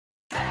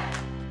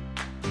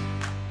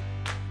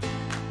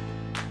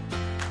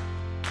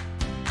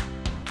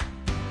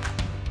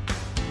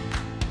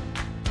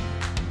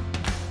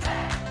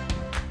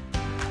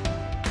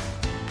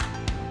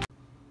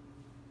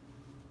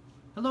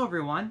Hello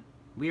everyone,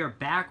 we are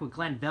back with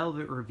Glen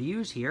Velvet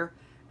Reviews here,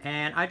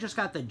 and I just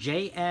got the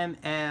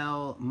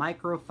JML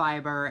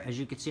Microfiber. As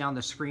you can see on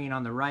the screen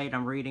on the right,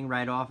 I'm reading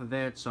right off of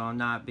it, so I'm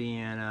not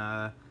being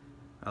a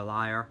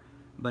liar.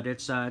 But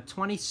it's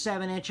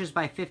 27 inches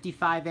by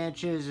 55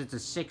 inches. It's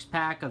a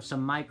 6-pack of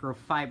some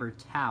microfiber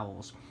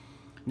towels.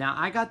 Now,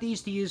 I got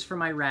these to use for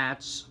my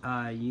rats.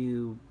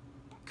 You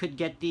could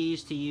get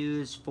these to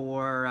use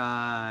for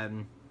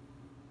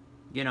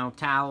you know,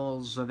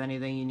 towels of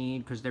anything you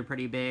need, because they're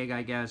pretty big,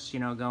 I guess, you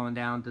know, going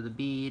down to the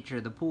beach or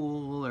the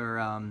pool,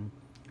 or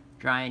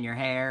drying your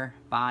hair,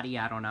 body,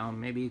 I don't know.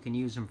 Maybe you can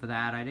use them for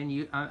that. I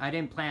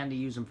didn't plan to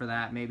use them for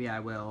that. Maybe I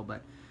will,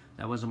 but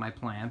that wasn't my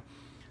plan.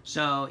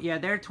 So, yeah,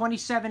 they're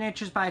 27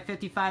 inches by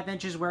 55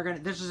 inches.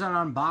 This is an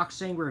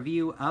unboxing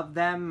review of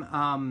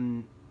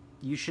them.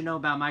 You should know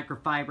about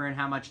microfiber and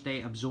how much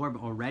they absorb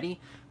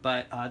already,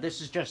 but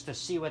this is just to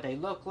see what they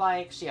look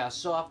like, see how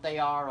soft they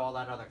are, all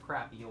that other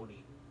crap you'll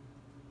need.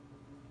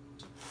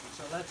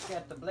 So let's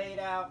get the blade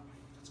out.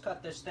 Let's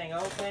cut this thing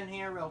open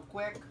here real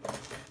quick.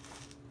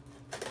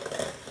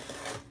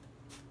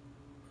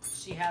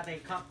 See how they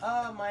come.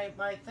 Oh, my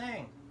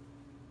thing.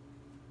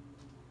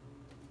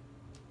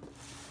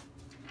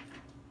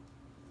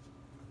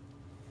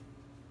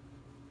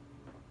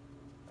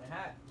 My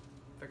hat.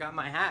 Forgot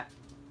my hat.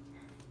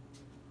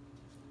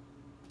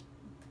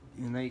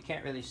 Even though you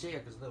can't really see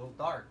it because it's a little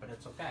dark, but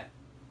it's okay.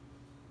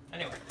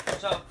 Anyway,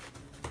 so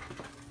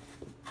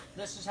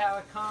this is how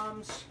it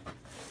comes.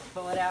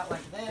 Pull it out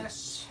like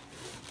this.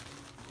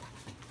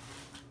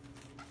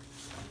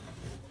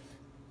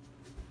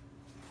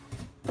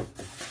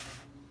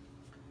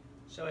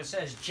 So it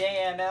says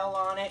JML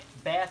on it,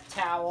 bath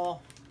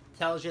towel,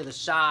 tells you the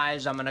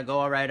size. I'm gonna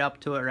go right up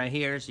to it right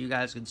here so you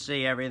guys can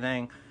see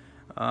everything.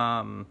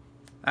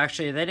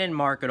 Actually, they didn't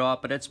mark it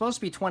off, but it's supposed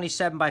to be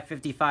 27 by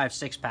 55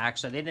 6-pack,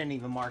 so they didn't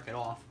even mark it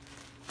off.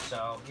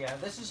 So yeah,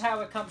 this is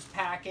how it comes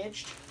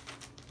packaged.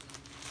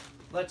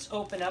 Let's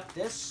open up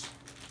this.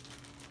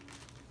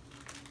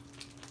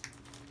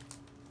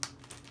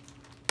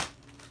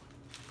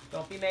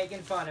 Don't be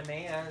making fun of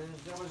me.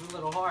 It was a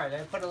little hard.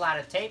 I put a lot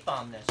of tape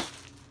on this.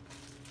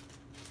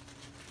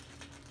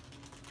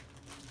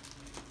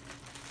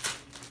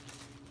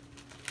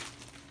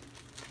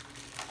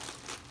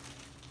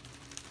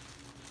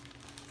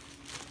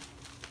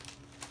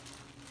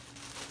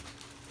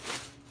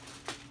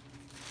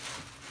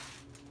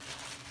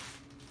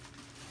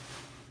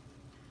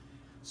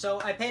 So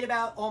I paid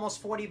about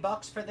almost 40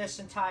 bucks for this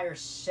entire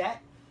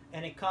set,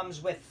 and it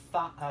comes with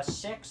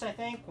 6, I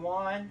think.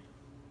 1,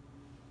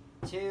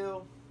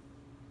 2,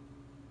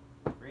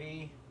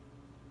 3,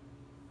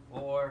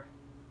 4,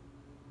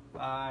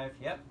 5,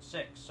 yep,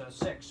 6. So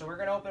 6. So we're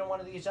going to open one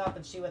of these up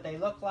and see what they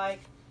look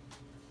like.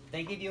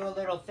 They give you a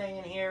little thing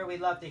in here.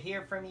 We'd love to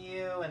hear from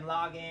you and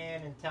log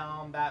in and tell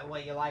them about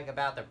what you like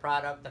about the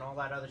product and all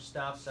that other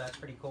stuff. So that's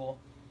pretty cool.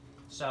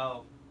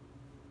 So,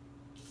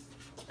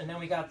 and then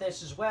we got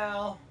this as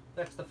well.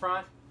 That's the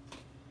front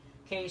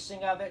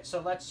casing of it.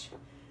 So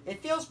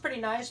it feels pretty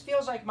nice.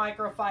 Feels like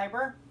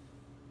microfiber.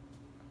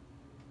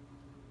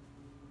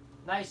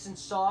 Nice and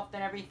soft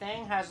and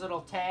everything. Has a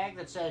little tag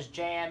that says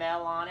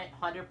JML on it.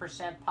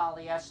 100%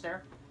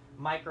 polyester.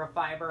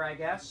 Microfiber, I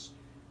guess.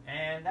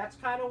 And that's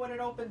kind of what it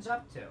opens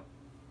up to.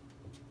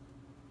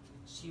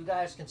 So you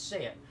guys can see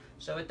it.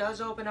 So it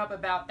does open up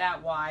about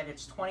that wide.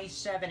 It's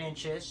 27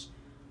 inches.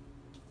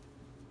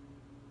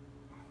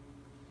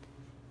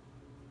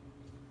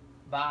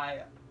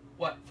 By,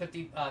 what,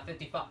 55?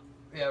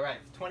 Yeah, right.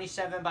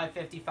 27 by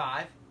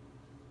 55.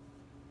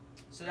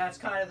 So that's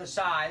kind of the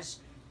size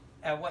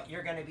of what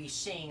you're going to be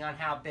seeing on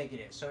how big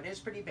it is. So it is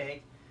pretty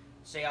big.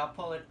 See, I'll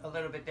pull it a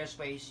little bit this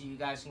way so you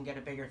guys can get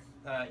a bigger,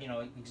 you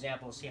know,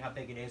 example, see how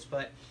big it is.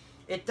 But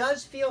it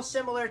does feel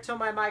similar to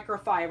my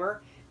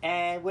microfiber.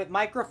 And with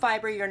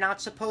microfiber, you're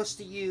not supposed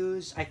to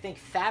use, I think,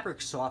 fabric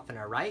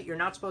softener, right? You're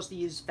not supposed to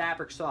use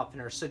fabric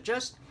softener. So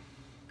just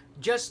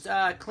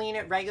clean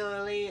it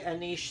regularly,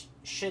 and these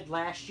should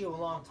last you a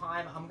long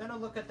time. I'm going to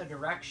look at the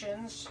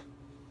directions.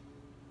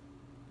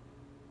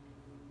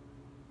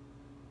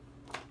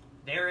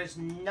 There is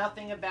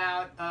nothing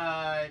about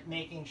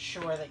making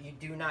sure that you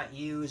do not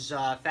use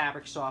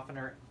fabric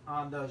softener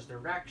on those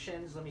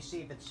directions. Let me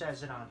see if it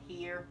says it on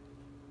here.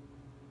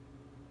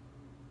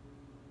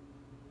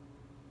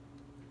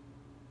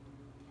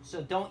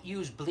 So don't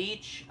use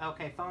bleach.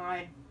 Okay,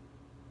 fine.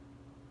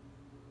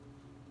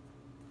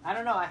 I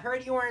don't know. I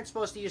heard you weren't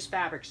supposed to use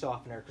fabric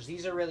softener because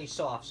these are really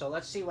soft. So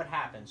let's see what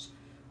happens.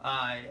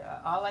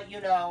 I'll let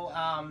you know,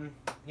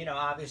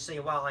 obviously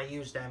while I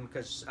use them,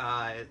 because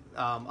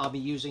I'll be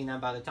using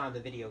them by the time the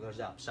video goes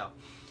up.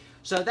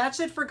 So that's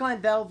it for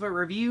Glen Velvet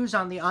Reviews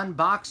on the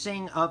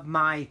unboxing of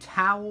my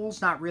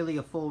towels. Not really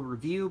a full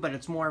review, but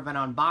it's more of an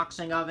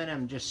unboxing of it.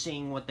 I'm just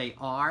seeing what they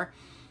are.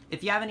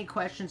 If you have any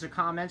questions or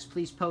comments,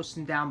 please post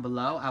them down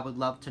below. I would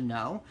love to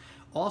know.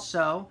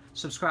 Also,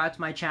 subscribe to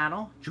my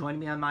channel. Join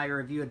me on my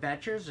review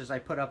adventures as I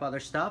put up other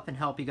stuff and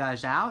help you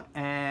guys out,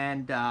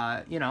 and,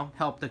 you know,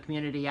 help the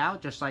community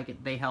out just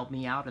like they help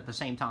me out at the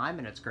same time,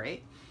 and it's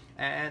great.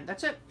 And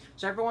that's it.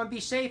 So everyone be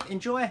safe.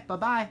 Enjoy.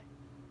 Bye-bye.